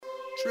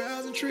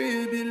Trials and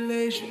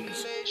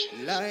tribulations,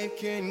 life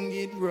can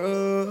get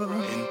rough,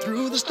 and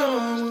through the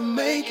storm we'll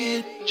make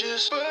it.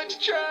 Just put your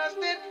trust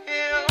in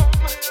Him.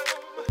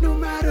 No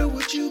matter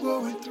what you're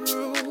going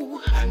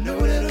through, I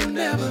know that I'll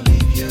never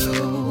leave you.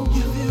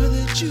 You feel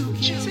that you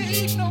can't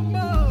take no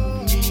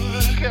more.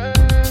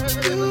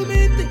 You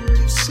may think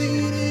you've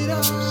seen it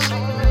all.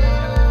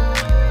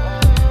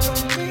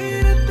 Don't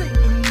need a thing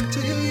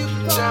until you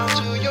fall down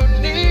to your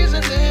knees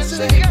and then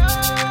say,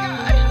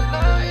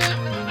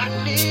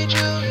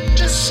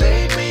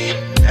 save me,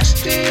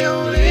 that's the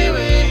only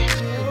way.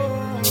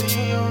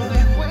 The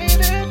only way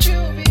that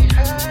you'll be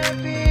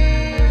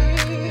happy.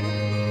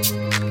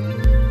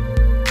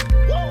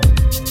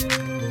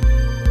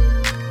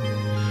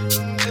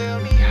 Tell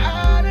me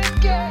how to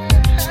get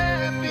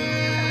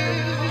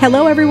happy.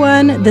 Hello,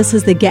 everyone. This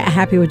is the Get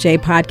Happy with Jay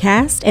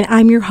podcast, and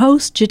I'm your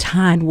host,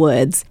 Jatan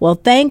Woods. Well,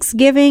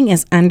 Thanksgiving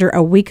is under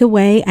a week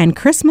away, and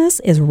Christmas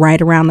is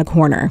right around the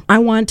corner. I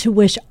want to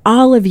wish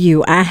all of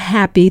you a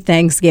happy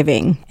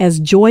Thanksgiving. As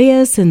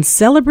joyous and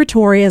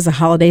celebratory as the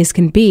holidays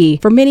can be,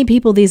 for many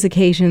people, these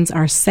occasions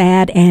are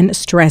sad and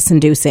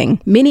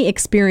stress-inducing. Many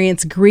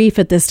experience grief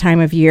at this time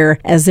of year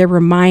as they're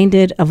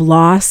reminded of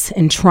loss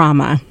and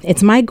trauma.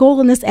 It's my goal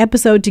in this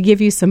episode to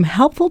give you some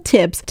helpful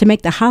tips to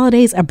make the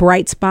holidays a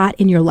bright spot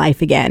in your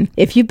life again.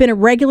 If you've been a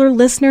regular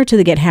listener to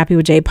the Get Happy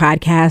with Jay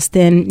podcast,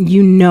 then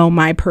you know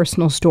my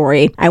personal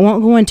story. I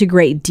won't go into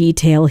great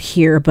detail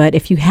here, but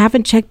if you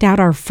haven't checked out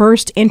our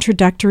first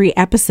introductory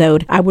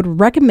episode, I would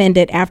recommend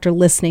it after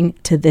listening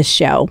to this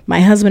show.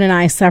 My husband and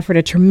I suffered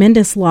a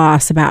tremendous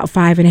loss about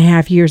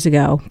 5.5 years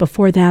ago.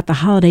 Before that, the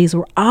holidays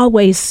were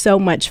always so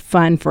much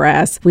fun for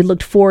us. We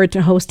looked forward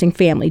to hosting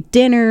family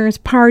dinners,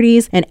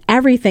 parties, and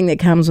everything that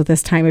comes with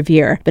this time of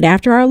year. But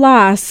after our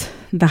loss,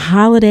 the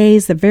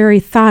holidays, the very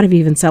thought of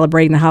even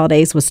celebrating the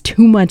holidays was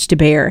too much to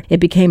bear. It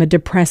became a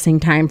depressing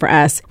time for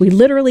us. We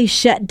literally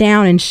shut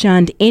down and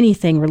shunned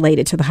anything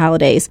related to the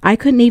holidays. I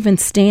couldn't even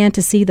stand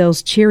to see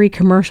those cheery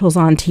commercials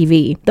on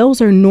TV.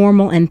 Those are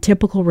normal and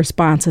typical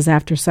responses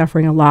after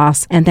suffering a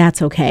loss, and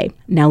that's okay.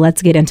 Now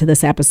let's get into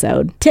this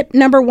episode. Tip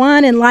number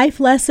 1 in life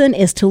lesson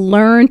is to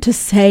learn to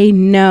say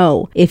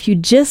no. If you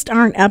just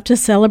aren't up to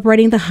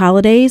celebrating the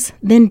holidays,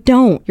 then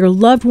don't. Your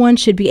loved one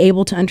should be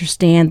able to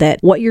understand that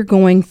what you're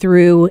going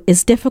through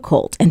is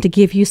difficult and to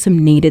give you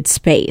some needed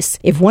space.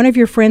 If one of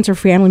your friends or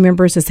family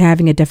members is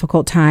having a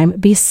difficult time,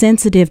 be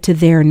sensitive to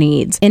their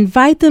needs.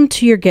 Invite them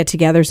to your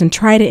get-togethers and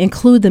try to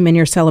include them in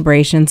your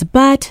celebrations,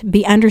 but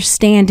be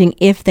understanding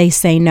if they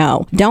say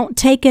no. Don't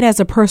take it as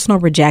a personal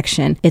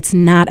rejection. It's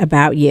not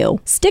about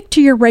you. Stick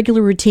to your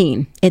regular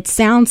routine. It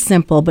sounds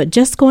simple, but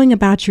just going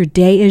about your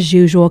day as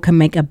usual can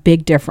make a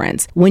big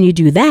difference. When you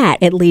do that,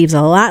 it leaves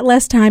a lot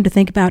less time to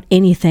think about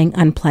anything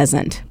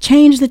unpleasant.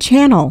 Change the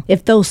channel.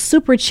 If those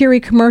super cheery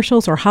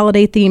commercials or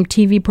holiday-themed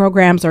TV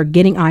programs are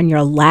getting on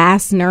your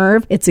last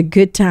nerve, it's a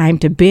good time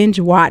to binge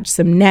watch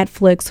some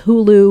Netflix,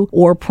 Hulu,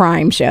 or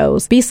Prime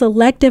shows. Be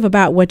selective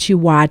about what you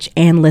watch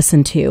and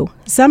listen to.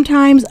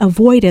 Sometimes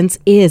avoidance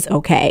is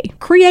okay.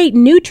 Create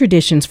new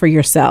traditions for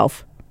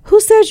yourself. Who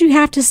says you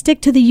have to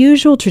stick to the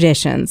usual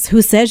traditions?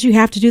 Who says you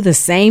have to do the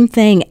same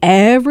thing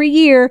every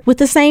year with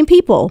the same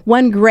people?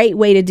 One great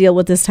way to deal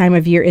with this time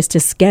of year is to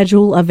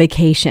schedule a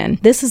vacation.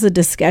 This is a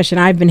discussion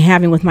I've been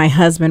having with my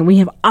husband. We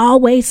have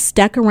always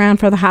stuck around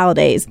for the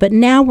holidays, but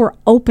now we're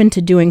open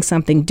to doing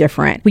something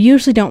different. We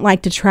usually don't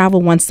like to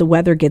travel once the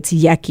weather gets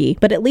yucky,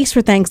 but at least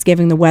for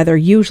Thanksgiving, the weather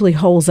usually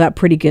holds up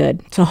pretty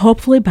good. So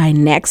hopefully by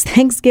next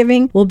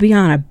Thanksgiving, we'll be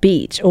on a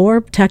beach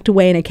or tucked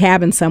away in a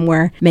cabin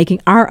somewhere,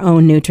 making our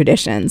own new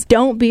traditions.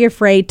 Don't be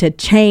afraid to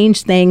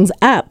change things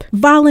up.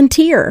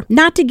 Volunteer.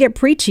 Not to get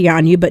preachy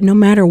on you, but no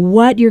matter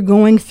what you're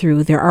going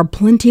through, there are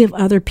plenty of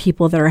other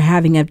people that are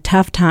having a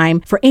tough time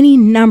for any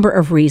number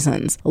of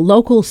reasons.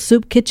 Local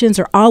soup kitchens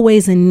are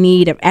always in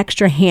need of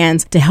extra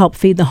hands to help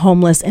feed the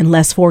homeless and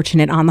less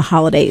fortunate on the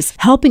holidays.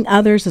 Helping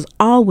others is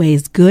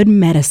always good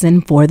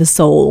medicine for the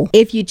soul.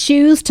 If you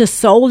choose to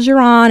soldier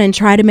on and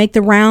try to make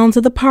the rounds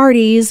of the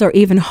parties or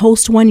even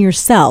host one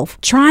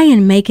yourself, try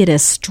and make it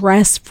as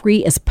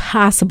stress-free as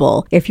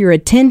possible. If you're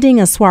attending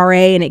a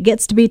soiree and it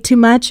gets to be too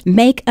much,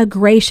 make a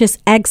gracious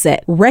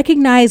exit.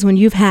 Recognize when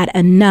you've had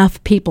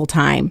enough people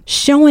time.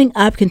 Showing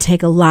up can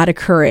take a lot of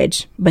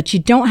courage, but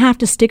you don't have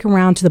to stick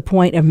around to the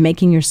point of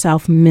making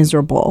yourself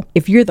miserable.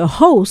 If you're the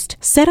host,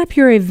 set up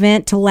your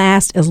event to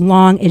last as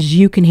long as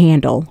you can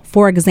handle.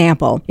 For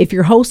example, if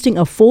you're hosting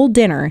a full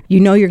dinner, you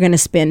know you're going to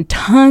spend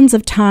tons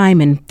of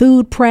time in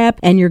food prep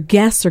and your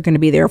guests are going to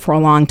be there for a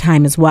long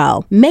time as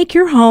well. Make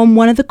your home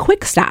one of the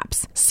quick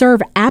stops.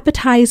 Serve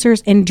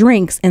appetizers and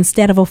drinks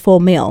instead of a full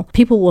meal.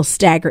 People will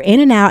stagger in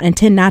and out and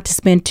tend not to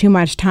spend too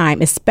much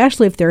time,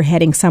 especially if they're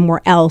heading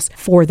somewhere else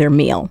for their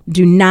meal.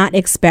 Do not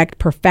expect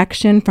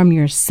perfection from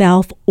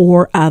yourself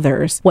or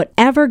others.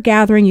 Whatever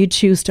gathering you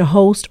choose to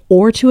host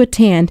or to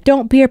attend,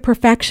 don't be a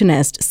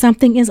perfectionist.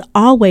 Something is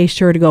always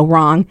sure to go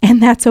wrong,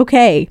 and that's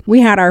okay.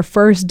 We had our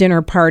first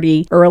dinner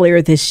party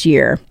earlier this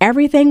year.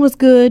 Everything was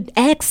good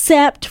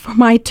except for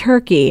my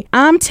turkey.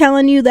 I'm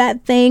telling you,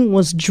 that thing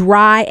was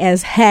dry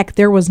as heck.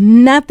 There was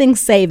nothing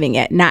saving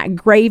it, not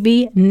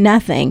gravy,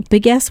 nothing.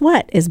 But guess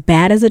what? As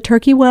bad as the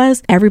turkey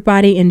was,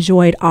 everybody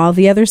enjoyed all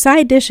the other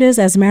side dishes.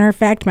 As a matter of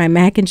fact, my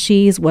mac and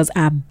cheese was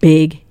a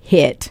big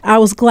hit. I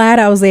was glad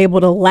I was able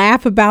to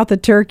laugh about the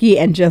turkey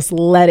and just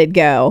let it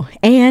go.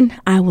 And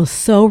I was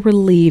so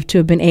relieved to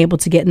have been able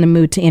to get in the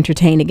mood to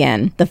entertain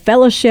again. The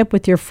fellowship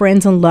with your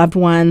friends and loved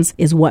ones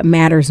is what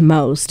matters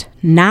most,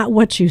 not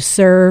what you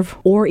serve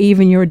or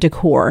even your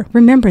decor.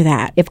 Remember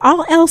that. If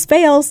all else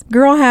fails,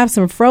 girl, have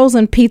some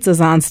frozen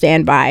pizzas on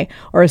standby,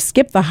 or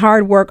skip the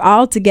hard work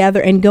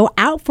altogether and go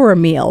out for a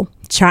meal.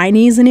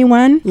 Chinese,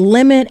 anyone?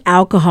 Limit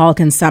alcohol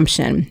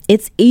consumption.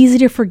 It's easy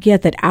to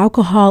forget that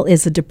alcohol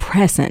is a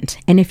depressant,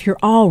 and if you're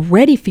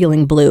already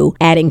feeling blue,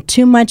 adding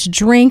too much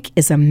drink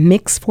is a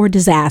mix for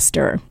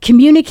disaster.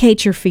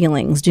 Communicate your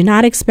feelings. Do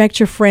not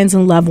expect your friends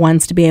and loved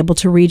ones to be able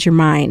to read your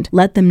mind.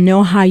 Let them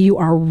know how you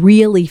are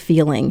really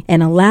feeling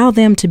and allow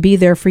them to be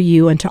there for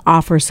you and to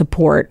offer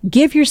support.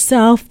 Give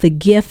yourself the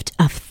gift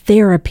of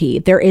therapy.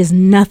 There is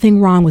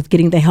nothing wrong with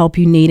getting the help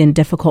you need in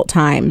difficult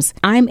times.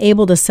 I'm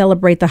able to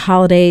celebrate the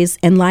holidays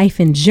and life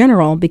in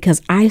general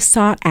because I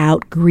sought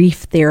out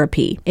grief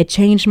therapy. It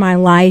changed my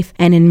life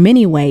and in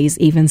many ways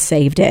even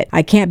saved it.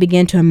 I can't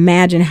begin to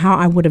imagine how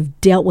I would have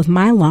dealt with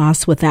my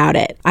loss without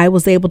it. I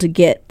was able to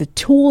get the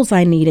tools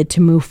I needed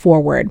to move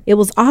forward. It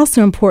was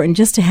also important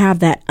just to have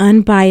that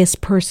unbiased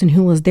person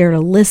who was there to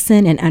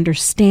listen and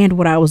understand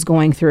what I was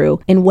going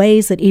through in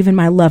ways that even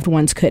my loved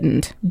ones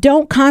couldn't.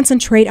 Don't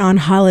concentrate on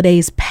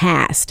holidays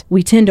past.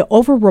 We tend to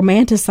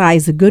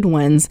over-romanticize the good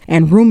ones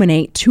and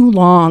ruminate too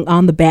long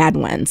on the bad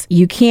ones.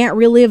 You can't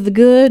relive the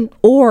good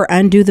or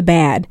undo the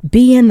bad.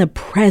 Be in the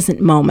present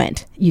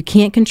moment. You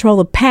can't control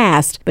the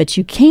past, but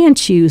you can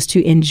choose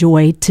to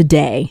enjoy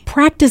today.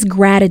 Practice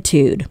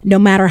gratitude. No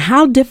matter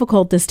how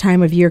difficult this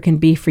time of year can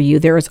be for you,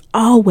 there is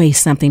always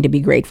something to be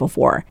grateful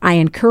for. I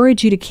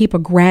encourage you to keep a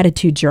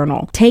gratitude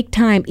journal. Take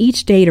time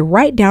each day to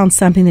write down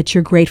something that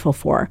you're grateful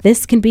for.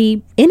 This can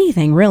be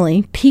anything,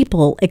 really.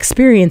 People,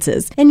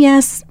 experiences, and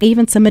yes,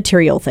 even some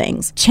material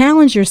things.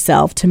 Challenge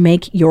yourself to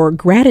make your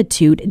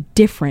gratitude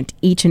different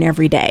each and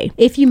every day.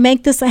 If you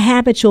make this a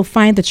habit, you'll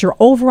find that your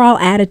overall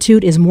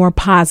attitude is more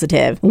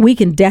positive. We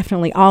can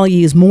definitely all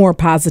use more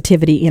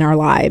positivity in our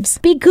lives.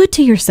 Be good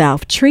to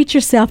yourself. Treat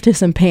yourself to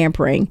some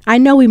pampering. I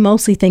know we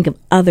mostly think of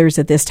others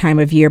at this time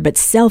of year, but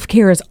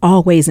self-care is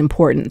always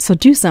important, so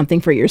do something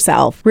for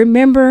yourself.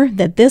 Remember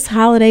that this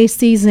holiday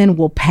season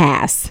will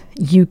pass.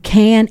 You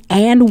can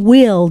and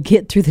will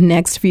get through the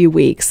next few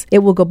weeks. It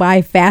will go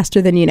by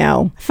faster than you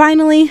know.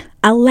 Finally,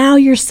 allow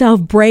yourself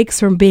breaks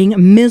from being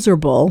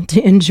miserable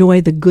to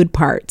enjoy the good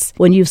parts.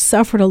 When you've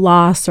suffered a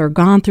loss or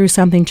gone through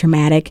something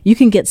traumatic, you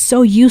can get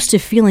so used to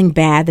feeling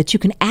bad that you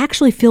can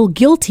actually feel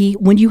guilty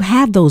when you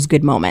have those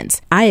good moments.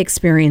 I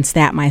experienced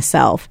that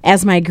myself.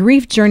 As my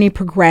grief journey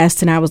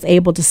progressed and I was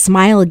able to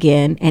smile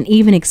again and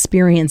even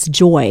experience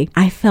joy,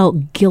 I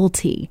felt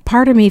guilty.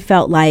 Part of me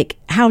felt like,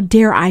 how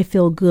dare I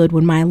feel good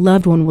when my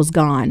loved one was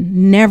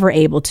gone, never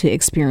able to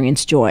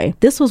experience joy.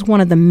 This was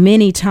one of the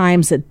many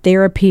times that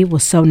therapy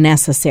was so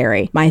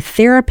necessary. My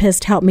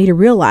therapist helped me to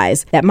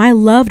realize that my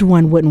loved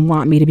one wouldn't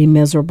want me to be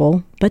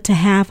miserable, but to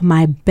have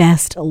my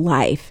best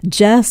life.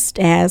 Just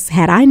as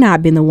had I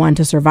not been the one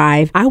to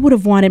survive, I would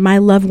have wanted my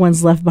loved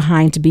ones left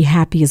behind to be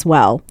happy as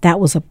well. That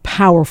was a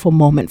powerful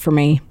moment for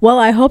me. Well,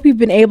 I hope you've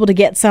been able to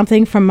get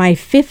something from my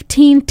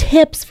 15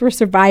 tips for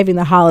surviving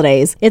the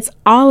holidays. It's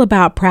all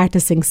about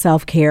practicing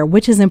self-care,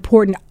 which is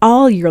important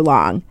all year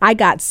long. I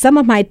got some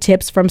of my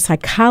tips from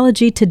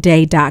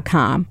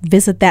psychologytoday.com.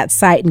 Visit that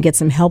site and get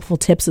some helpful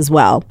tips as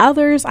well.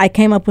 Others I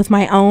came up with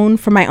my own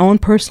from my own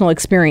personal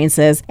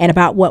experiences and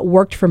about what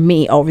worked for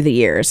me over the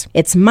years.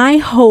 It's my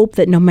hope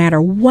that no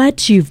matter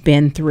what you've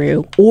been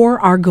through or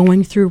are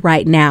going through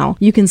right now,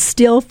 you can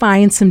still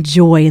find some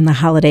joy in the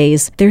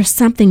holidays. There's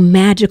something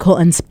magical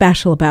and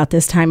special about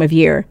this time of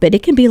year, but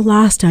it can be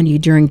lost on you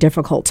during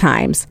difficult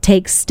times.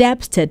 Take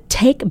steps to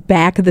take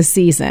back the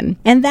season,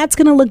 and that's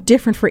going to look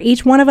different for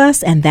each one of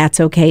us, and that's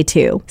okay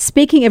too.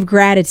 Speaking of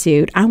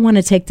gratitude, I want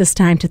to take this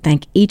time to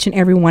thank each and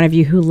every one of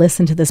you who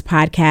listen to this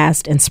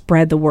podcast and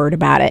spread the word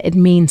about it. It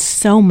means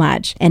so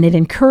much, and it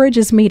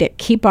encourages me to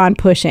keep on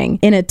pushing.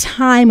 In a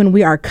time when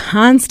we are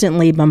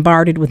constantly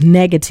bombarded with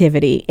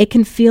negativity, it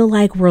can feel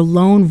like we're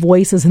lone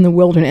voices in the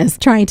wilderness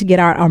trying to get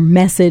out our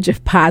message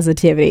of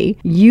positivity.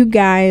 You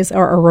guys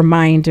are a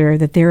reminder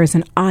that there is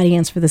an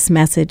audience for this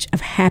message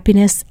of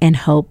happiness and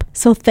hope.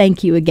 So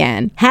thank you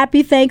again.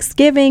 Happy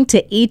Thanksgiving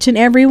to each and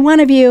every one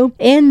of you.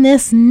 In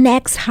this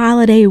next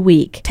holiday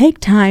week, take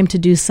time to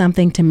do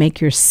something to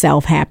make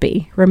yourself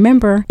happy.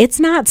 Remember, it's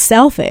not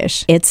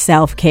selfish, it's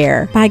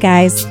self-care. Bye,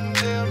 guys.